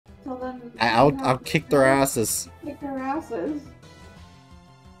so then I'll kick their asses. kick their asses.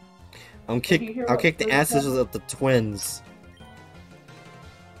 I'll kick the asses of the twins.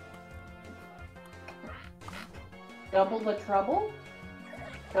 Double the trouble?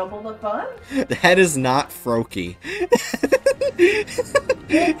 Double the fun? That is not Froakie.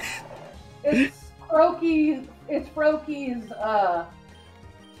 It's Frokie's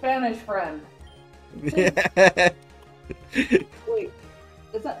Spanish friend. Wait,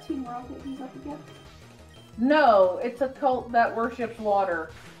 is that Team Rocket he's up against? No, it's a cult that worships water.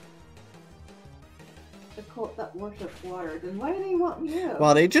 The cult that worships water. Then why do they want you?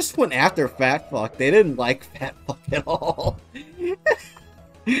 Well, they just went after Fat Fuck. They didn't like Fat Fuck at all.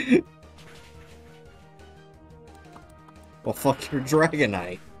 Well, fuck your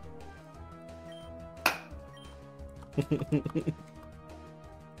Dragonite.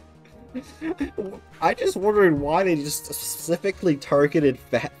 I just wondered why they just specifically targeted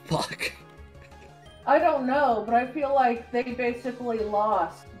Fat Fuck. I don't know, but I feel like they basically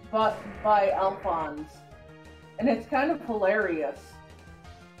lost but by Alphonse. And it's kind of hilarious.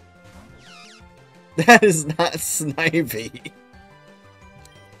 That is not Snivy.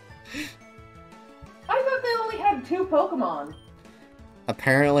 I thought they only had 2 Pokemon.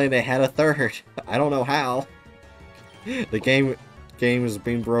 Apparently they had a third. I don't know how. The game is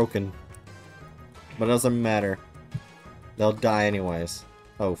being broken. But it doesn't matter. They'll die anyways.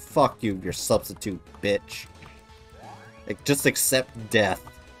 Oh, fuck you, your substitute, bitch. Like, just accept death.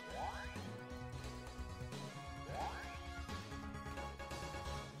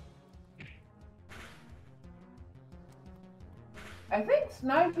 I think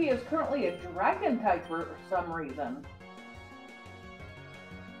Snivy is currently a dragon type for some reason.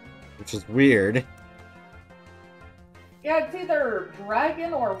 Which is weird. Yeah, it's either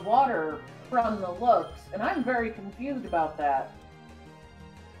dragon or water from the looks, and I'm very confused about that.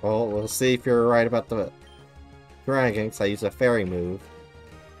 Well, we'll see if you're right about the dragon, because I use a fairy move.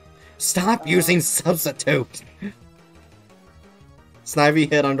 Stop using substitute! Snivy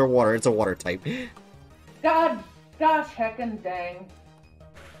hit underwater, it's a water type. God, gosh, heckin' dang.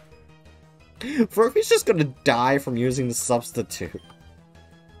 Furby's just gonna die from using the substitute.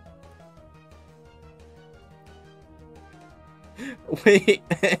 Wait,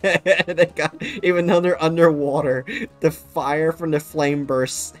 they got, even though they're underwater, the fire from the flame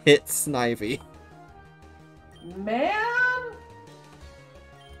burst hit Snivy. Man!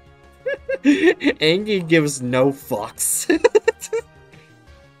 Angie gives no fucks.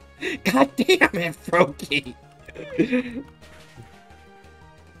 God damn it, Froakie!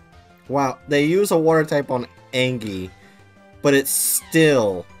 Wow, they use a water type on Angie, but it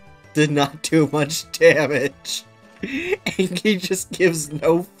still did not do much damage. Angie just gives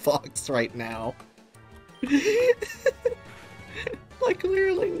no fucks right now. Like,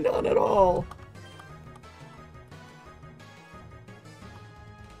 clearly none at all.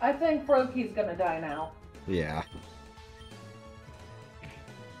 I think Frokie's gonna die now. Yeah.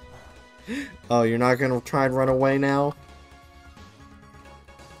 Oh, you're not gonna try and run away now?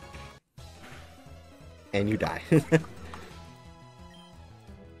 And you die.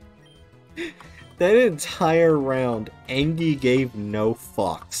 That entire round, Angie gave no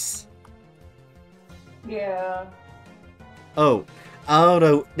fucks. Yeah. Oh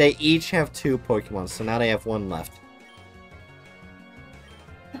no, they each have 2 Pokemon, so now they have 1 left.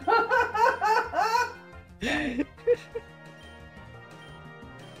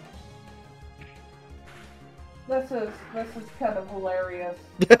 This is kind of hilarious.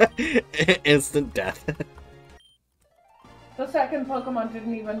 Instant death. The second Pokemon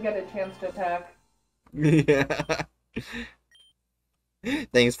didn't even get a chance to attack. Yeah.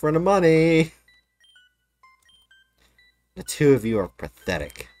 Thanks for the money. The 2 of you are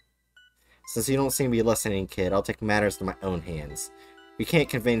pathetic. Since you don't seem to be listening, kid, I'll take matters into my own hands. We can't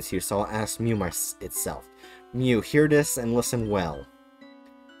convince you, so I'll ask Mew itself. Mew, hear this and listen well.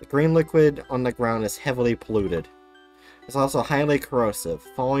 The green liquid on the ground is heavily polluted. It's also highly corrosive.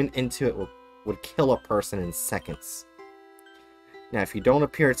 Falling into it would kill a person in seconds. Now, if you don't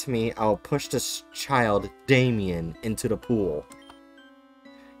appear to me, I'll push this child, Damien, into the pool.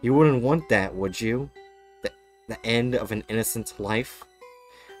 You wouldn't want that, would you? The end of an innocent life?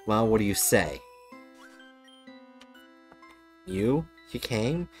 Well, what do you say? You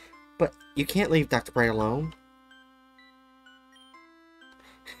came? But you can't leave Dr. Bright alone.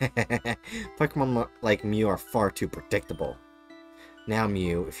 Pokemon like Mew are far too predictable. Now,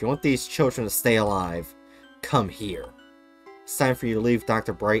 Mew, if you want these children to stay alive, come here. It's time for you to leave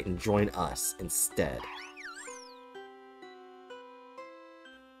Dr. Bright and join us instead.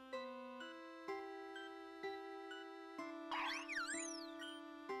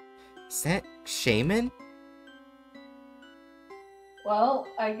 Is that Shaman? Well,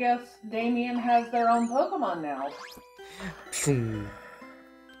 I guess Damien has their own Pokemon now.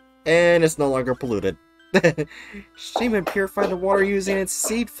 And it's no longer polluted. Shaman purified the water using its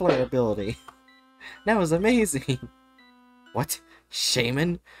seed flare ability. That was amazing. What?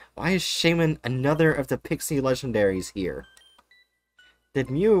 Shaman? Why is Shaman another of the Pixie legendaries here? Did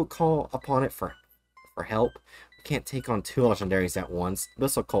Mew call upon it for help? We can't take on two legendaries at once.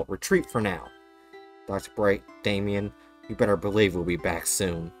 Abyssal Cult, retreat for now. Dr. Bright, Damien, you better believe we'll be back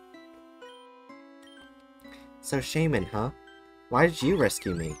soon. So Shaman, huh? Why did you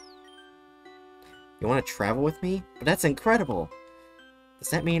rescue me? You want to travel with me? But that's incredible!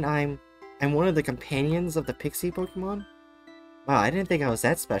 Does that mean I'm one of the companions of the Pixie Pokemon? Wow, I didn't think I was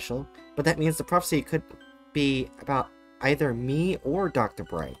that special. But that means the prophecy could be about either me or Dr.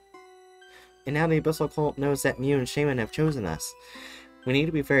 Bright. And now the Abyssal Cult knows that Mew and Shaman have chosen us. We need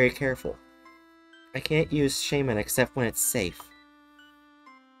to be very careful. I can't use Shaman except when it's safe.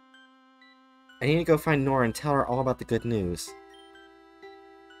 I need to go find Nora and tell her all about the good news.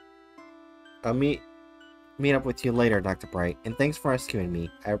 I'll meet up with you later, Dr. Bright, and thanks for rescuing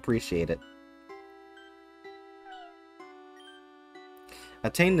me. I appreciate it.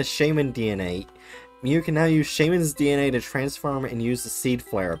 Attain the Shaman DNA. Mew can now use Shaman's DNA to transform and use the Seed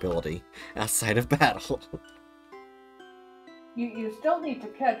Flare ability outside of battle. You still need to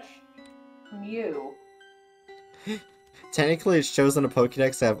catch Mew. Technically, it shows in the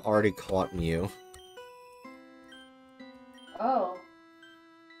Pokédex that I've already caught Mew. Oh.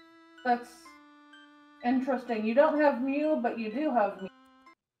 That's interesting. You don't have Mew, but you do have Mew.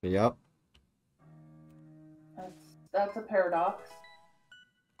 Yep. That's a paradox.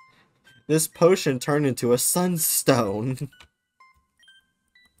 This potion turned into a sunstone.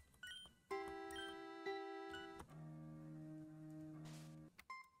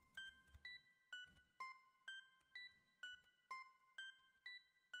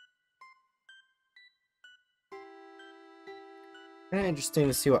 Kinda interesting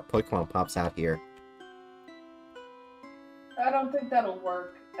to see what Pokemon pops out here. I don't think that'll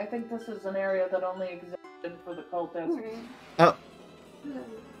work. I think this is an area that only existed for the cultists. Oh.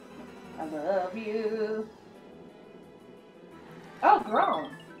 I love you. Oh, grown.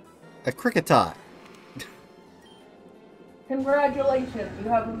 A Cricketot. Congratulations, you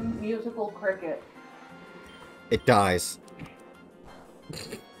have a musical cricket. It dies.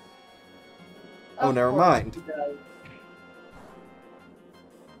 Oh, never mind.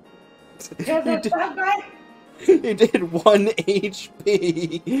 He did 1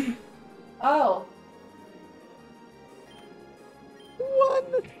 HP. Oh. 1.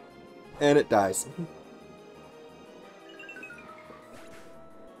 And it dies.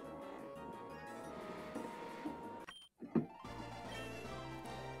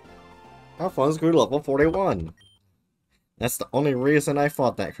 Alphonse grew to level 41. That's the only reason I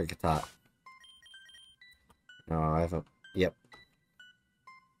fought that Cricketot. Oh, I have a... Yep.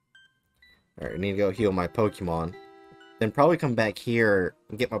 Alright, I need to go heal my Pokemon. Then probably come back here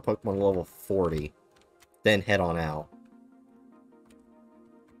and get my Pokemon to level 40. Then head on out.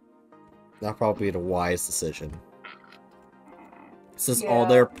 That'll probably be the wise decision. Since all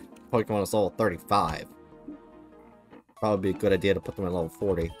their Pokemon is level 35. Probably be a good idea to put them at level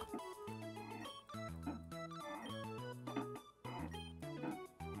 40.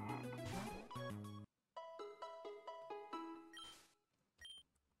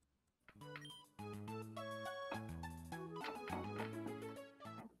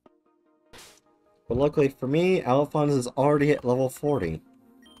 But luckily for me, Alphonse is already at level 40.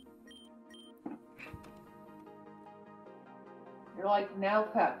 You're like, now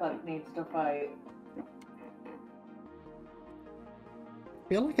Pat needs to fight. I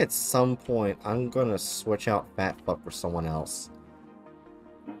feel like at some point I'm gonna switch out Fatfuck for someone else.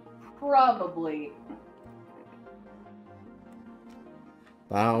 Probably.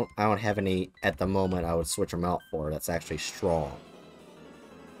 But I don't have any at the moment I would switch him out for that's actually strong.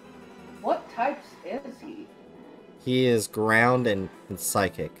 What types is he? He is ground and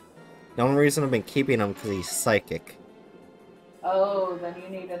psychic. The only reason I've been keeping him because he's psychic. Oh, then you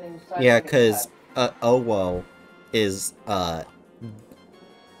need a new psychic. Yeah, because Owo is I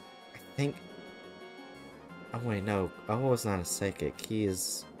think. Oh wait, no, Owo's not a psychic. He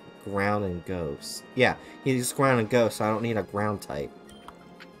is ground and ghost. Yeah, he's ground and ghost, so I don't need a ground type.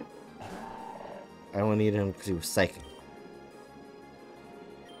 I only need him because he was psychic.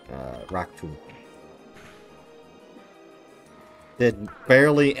 Rock Tomb. Did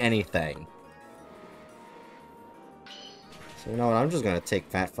barely anything. So you know what, I'm just gonna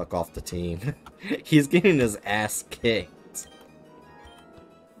take Fatfuck off the team. He's getting his ass kicked.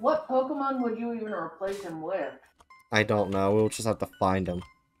 What Pokemon would you even replace him with? I don't know. We'll just have to find him.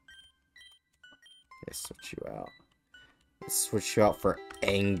 Okay, switch you out. Let's switch you out for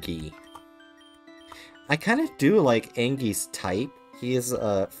Angie. I kind of do like Angie's type. He is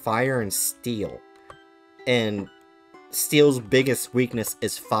fire and steel. And Steel's biggest weakness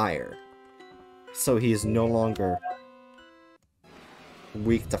is fire. So he is no longer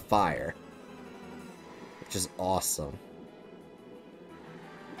weak to fire. Which is awesome.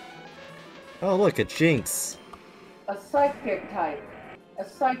 Oh look, a Jinx. A Psychic type. A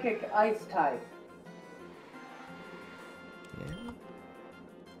Psychic Ice type. Yeah.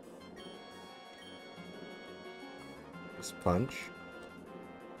 Ice Punch.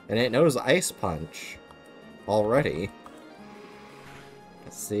 And it knows Ice Punch. Already.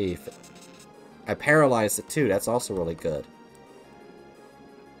 Let's see if I paralyzed it too. That's also really good.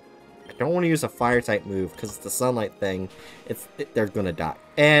 I don't want to use a fire type move because it's the sunlight thing. They're gonna die.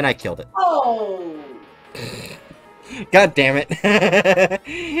 And I killed it. Oh! God damn it.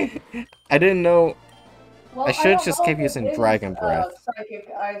 I didn't know. Well, I should don't just know keep if using it is, Dragon Breath. Psychic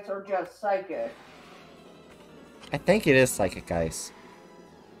Ice or just Psychic. I think it is Psychic Ice.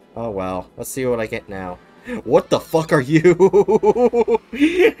 Oh well. Let's see what I get now. What the fuck are you?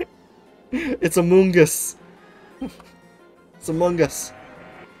 It's Among Us. It's Among Us.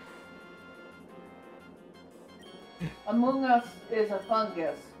 Among Us is a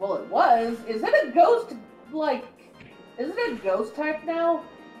fungus. Well, it was. Is it a ghost, like... Is it a ghost type now?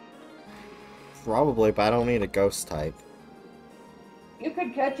 Probably, but I don't need a ghost type. You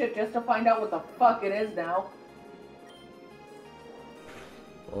could catch it just to find out what the fuck it is now.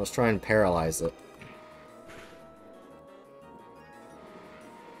 Well, let's try and paralyze it.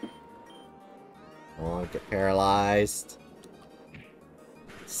 I want to get paralyzed.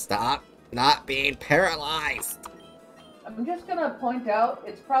 Stop not being paralyzed! I'm just gonna point out,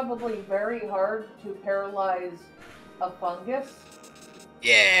 it's probably very hard to paralyze a fungus.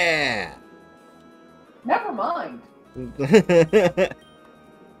 Yeah! Never mind.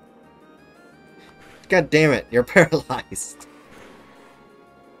 God damn it, you're paralyzed.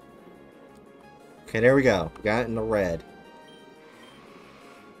 Okay, there we go. We got it in the red.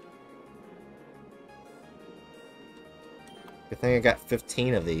 Good thing I got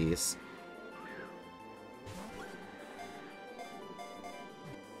 15 of these.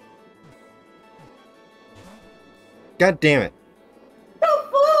 God damn it. The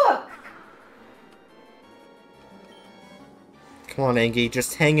fuck? Come on, Angie,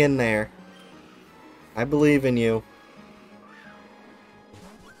 just hang in there. I believe in you.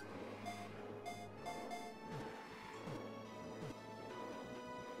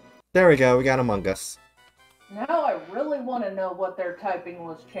 There we go, we got Among Us. Now I really want to know what their typing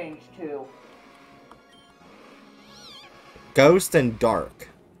was changed to. Ghost and Dark.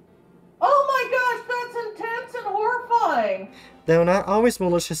 Oh my gosh, that's intense and horrifying! Though not always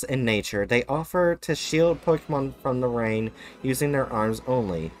malicious in nature, they offer to shield Pokemon from the rain using their arms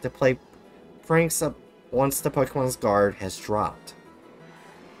only, to play pranks up once the Pokemon's guard has dropped.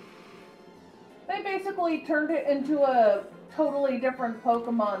 They basically turned it into a totally different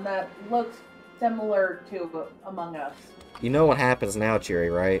Pokemon that looks similar to Among Us. You know what happens now, Jerry,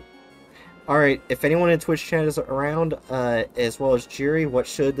 right? Alright, if anyone in Twitch chat is around, as well as Jerry, what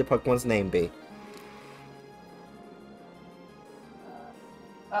should the Pokemon's name be?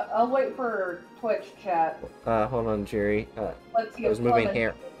 I'll wait for Twitch chat. Hold on, Jerry. Let's see. I was moving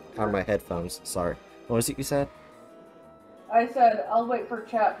hair out of my headphones. Sorry. What was it you said? I said I'll wait for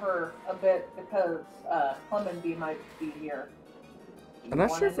chat for a bit because Clement B might be here. I'm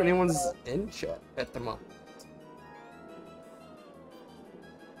not sure if anyone's in chat at the moment.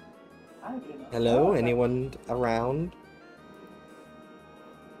 Hello, anyone around?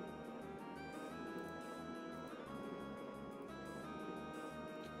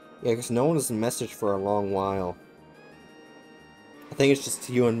 Yeah, because no one has messaged for a long while. I think it's just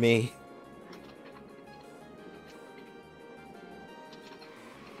you and me.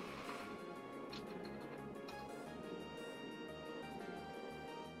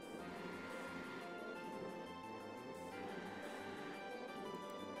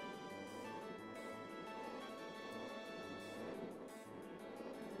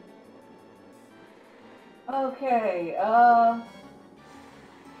 Okay,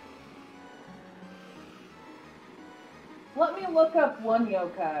 let me look up one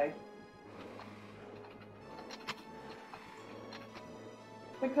yokai.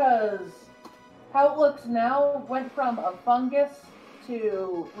 Because how it looks now went from a fungus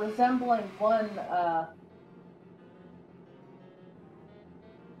to resembling one,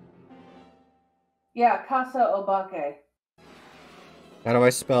 yeah, Kasa Obake. How do I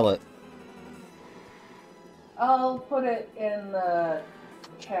spell it? I'll put it in the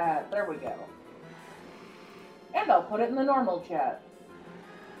chat. There we go. And I'll put it in the normal chat.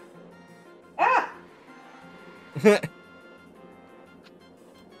 Ah! I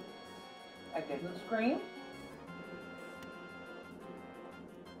didn't scream.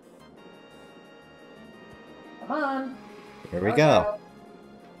 Come on. Here we go.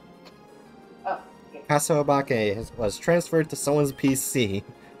 Oh, okay. Kasawabake was transferred to someone's PC,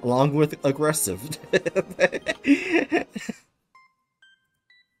 along with aggressive.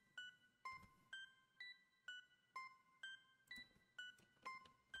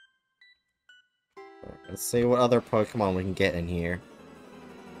 Let's see what other Pokemon we can get in here.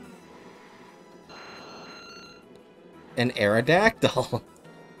 An Aerodactyl!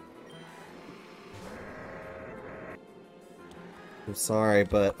 I'm sorry,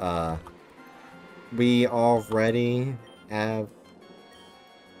 but, we already have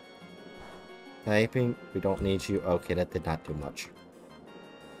typing. We don't need you. Okay, that did not do much.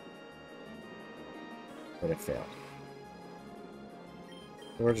 But it failed.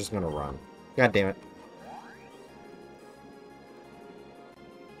 We're just gonna run. God damn it.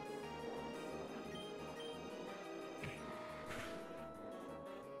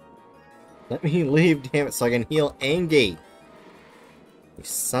 Let me leave, damn it, so I can heal Angie. You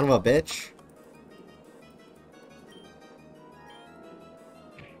son of a bitch.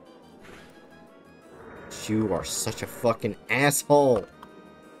 You are such a fucking asshole.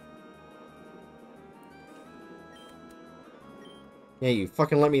 Yeah, you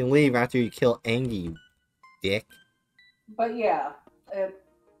fucking let me leave after you kill Angie, you dick. But yeah,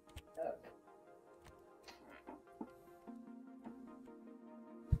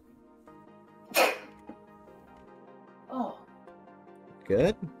 oh.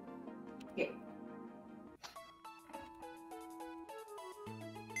 Good? Yeah.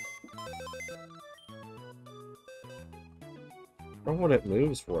 Or what it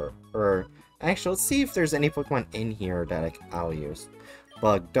moves for. Or, actually, let's see if there's any Pokemon in here that I'll use.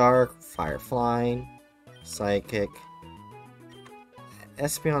 Bug Dark, Firefly, Psychic,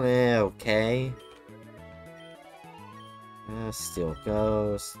 Espeon, okay. Steel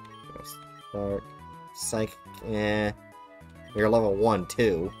Ghost, Ghost Dark, Psychic, eh. You're level 1,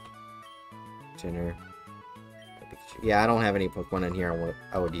 too. Jenner. Yeah, I don't have any Pokemon in here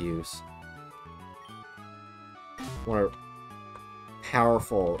I would use. Want a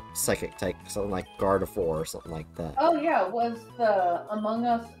powerful Psychic type, something like Gardevoir or something like that. Oh yeah, was the Among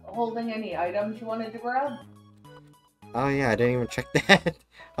Us holding any items you wanted to grab? Oh yeah, I didn't even check that.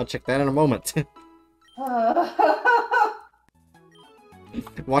 I'll check that in a moment.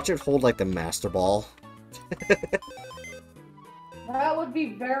 Watch it hold like the Master Ball. That would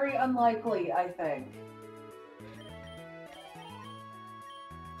be very unlikely, I think.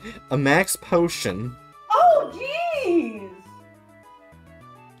 A Max Potion. Oh, jeez!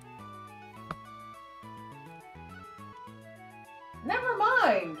 Never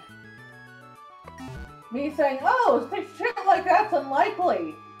mind. Me saying, oh, shit like that's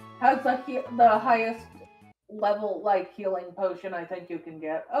unlikely. Has the highest level, like, healing potion I think you can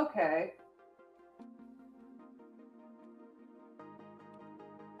get. Okay.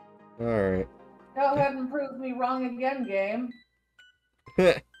 Alright. Go ahead and prove me wrong again, game.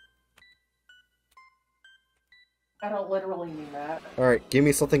 I don't literally mean that. Alright, give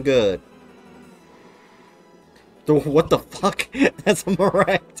me something good. What the fuck? That's a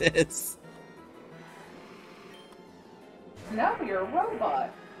Maractus. Now you're a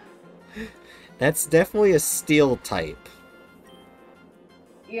robot. That's definitely a steel type.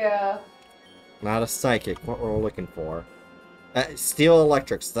 Yeah. Not a psychic, what we're looking for. Steel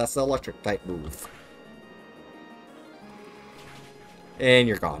electrics, that's the electric type move. And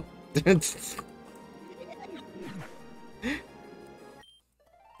you're gone.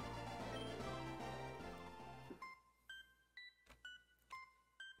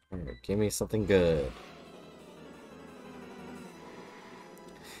 Give me something good.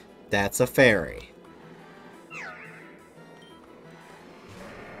 That's a fairy.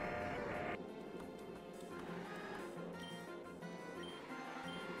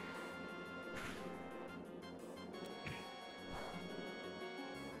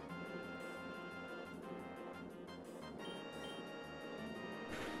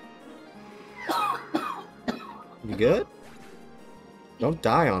 You good? Don't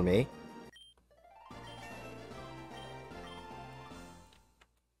die on me.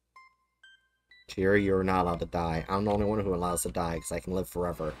 Jerry, you're not allowed to die. I'm the only one who allows to die because I can live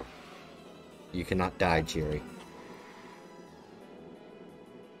forever. You cannot die, Jerry.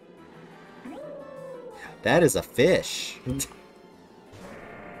 That is a fish.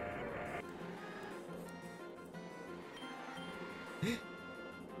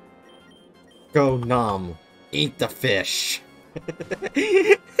 Go numb. Eat the fish.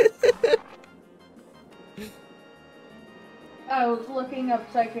 I was looking up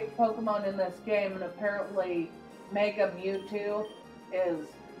psychic Pokemon in this game, and apparently Mega Mewtwo is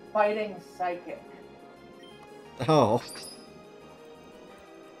fighting psychic. Oh.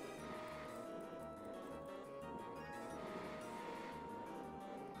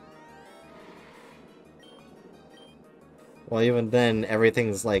 Well, even then,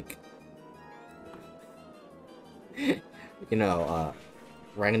 everything's like, you know,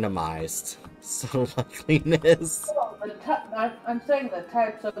 randomized. So likeliness. Well, I'm saying the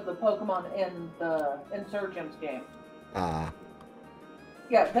types of the Pokemon in the Insurgence game.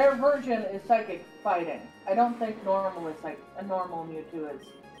 Yeah, their version is psychic fighting. I don't think normal is like a normal Mewtwo is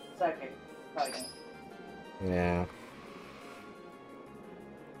psychic fighting. Yeah.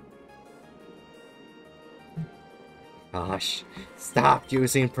 Gosh, stop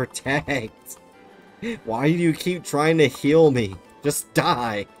using Protect! Why do you keep trying to heal me? Just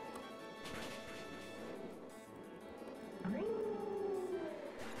die!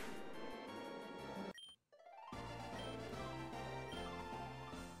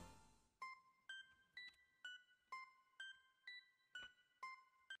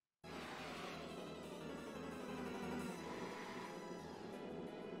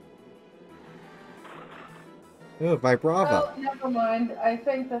 Ooh, Vibrava. Oh, never mind. I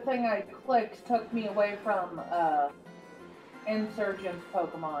think the thing I clicked took me away from Insurgence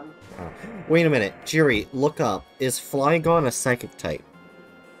Pokemon. Oh. Wait a minute, Jiri, look up. Is Flygon a psychic type?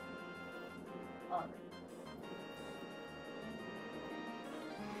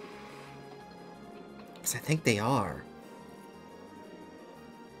 Because I think they are.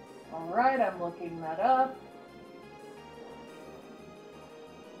 Alright, I'm looking that up.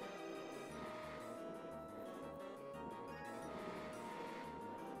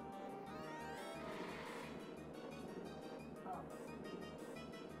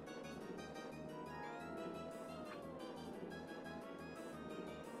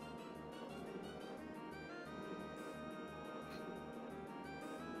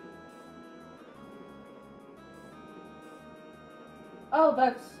 Oh,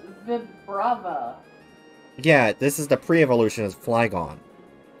 that's Vibrava. Yeah, this is the pre-evolution of Flygon.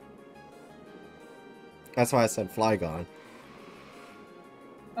 That's why I said Flygon.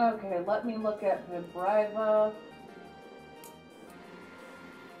 Okay, let me look at Vibrava.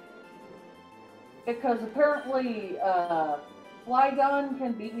 Because apparently, Flygon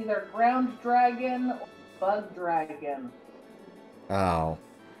can be either ground dragon or bug dragon. Oh.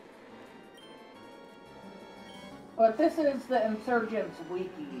 But this is the Insurgence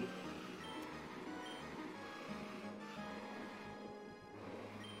wiki.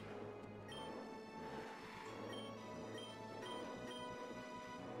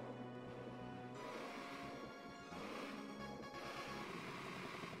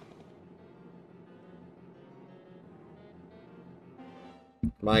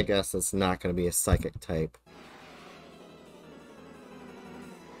 My guess it's not going to be a psychic type.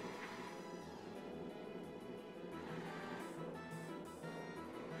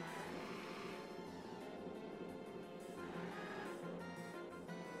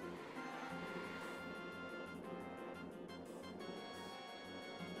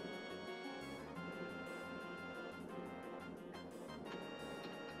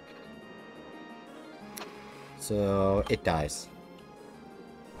 So, it dies.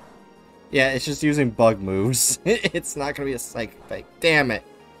 Yeah, it's just using bug moves. It's not gonna be a psychic type. Damn it!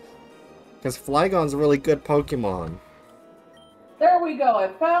 Because Flygon's a really good Pokemon. There we go. I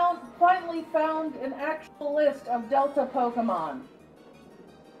finally found an actual list of Delta Pokemon.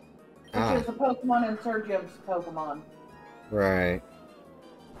 Which is a Pokemon Insurgence Pokemon. Right.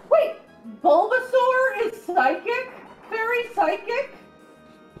 Wait! Bulbasaur is psychic? Very psychic?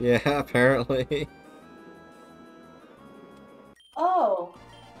 Yeah, apparently. Oh.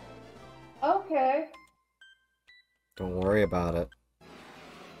 Okay. Don't worry about it.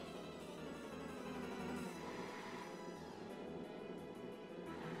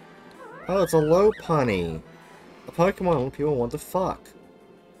 Oh, it's a Lopunny. A Pokemon people want to fuck.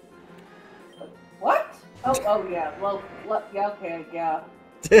 What? Oh yeah. Well, yeah, okay, yeah.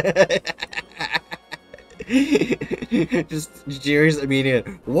 Just Jerry's immediate,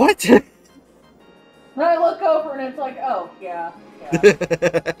 what? And I look over and it's like, oh, yeah.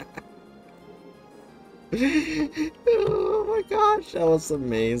 Oh my gosh, that was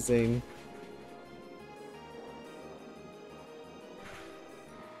amazing.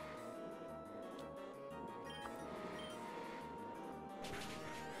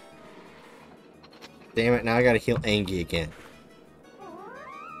 Damn it, now I gotta heal Angie again.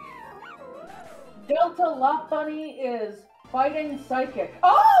 Delta Lot Bunny is fighting psychic.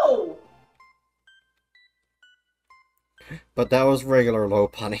 Oh! But that was regular low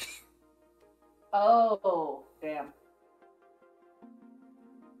punny. Oh, damn.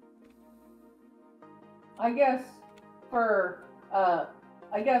 I guess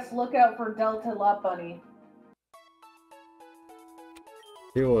look out for Delta Lot Bunny.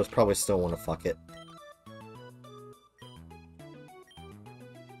 People was probably still want to fuck it.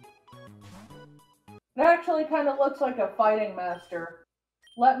 It actually kind of looks like a fighting master.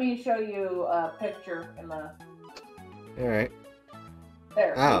 Let me show you a picture in the... Alright.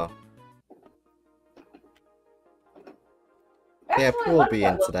 There. Oh. Actually, yeah, people will be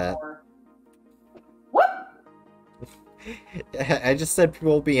into that. More. What? I just said people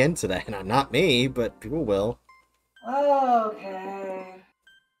will be into that. Not me, but people will. Okay.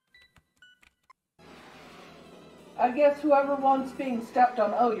 I guess whoever wants being stepped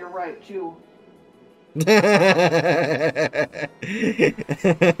on... Oh, you're right, Chew.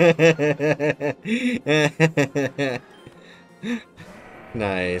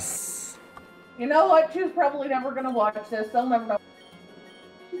 Nice. You know what? Chew's probably never gonna watch this. They'll never know.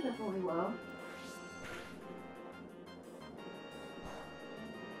 She definitely will.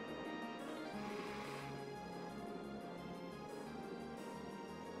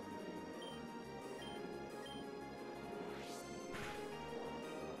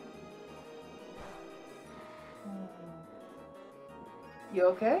 You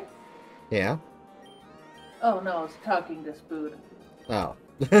okay? Yeah. Oh no, it's talking to Spood. Oh.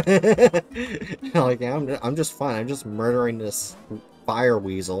 Like, I'm just fine. I'm just murdering this fire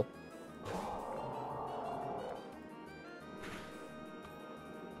weasel.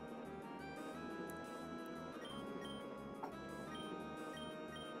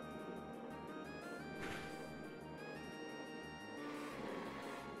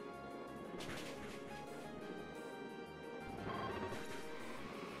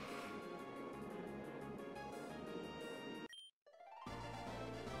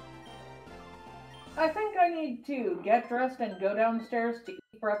 I think I need to get dressed and go downstairs to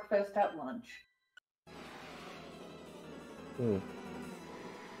eat breakfast at lunch.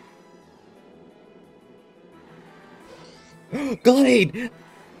 Glade!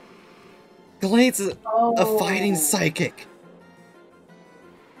 Glade's a fighting psychic!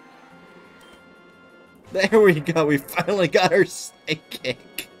 There we go, we finally got our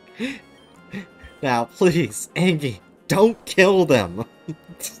psychic! Now, please, Angie, don't kill them!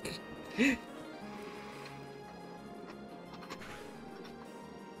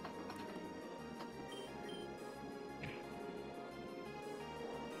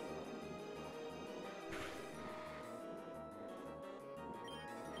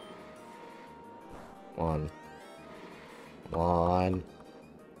 Come on.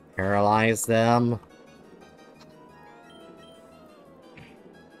 Paralyze them.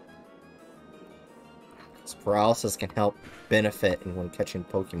 This paralysis can help benefit when catching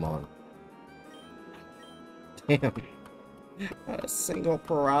Pokemon. Damn. A single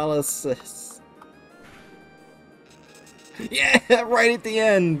paralysis. Yeah, right at the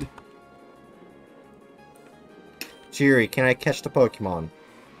end. Jiri, can I catch the Pokemon?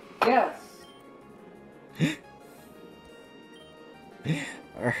 Yes.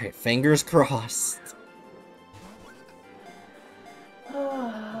 Alright, fingers crossed.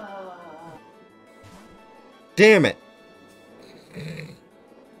 Damn it!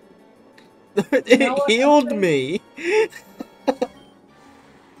 It healed me!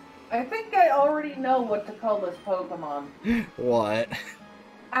 I think I already know what to call this Pokemon. What?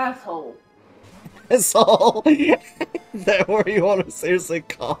 Asshole. Asshole? Is that what you want to seriously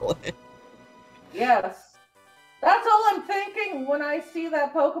call it? Yes. That's all I'm thinking when I see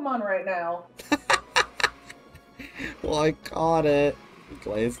that Pokemon right now. Well, I caught it.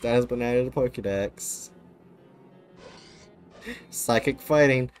 Glaze has been added to Pokédex. Psychic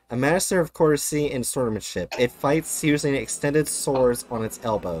fighting. A master of courtesy and swordsmanship. It fights using extended swords on its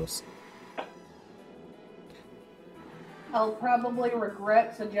elbows. I'll probably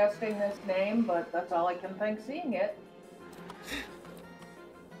regret suggesting this name, but that's all I can think seeing it.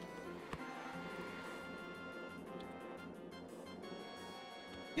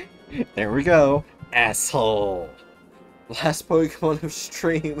 There we go. Asshole. Last Pokemon of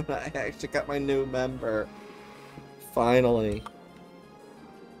stream and I actually got my new member. Finally.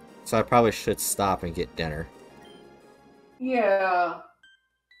 So I probably should stop and get dinner. Yeah.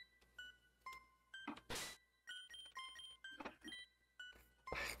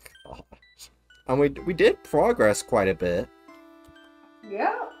 And we did progress quite a bit.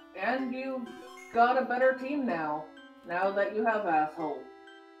 Yeah, and you got a better team now. Now that you have Asshole.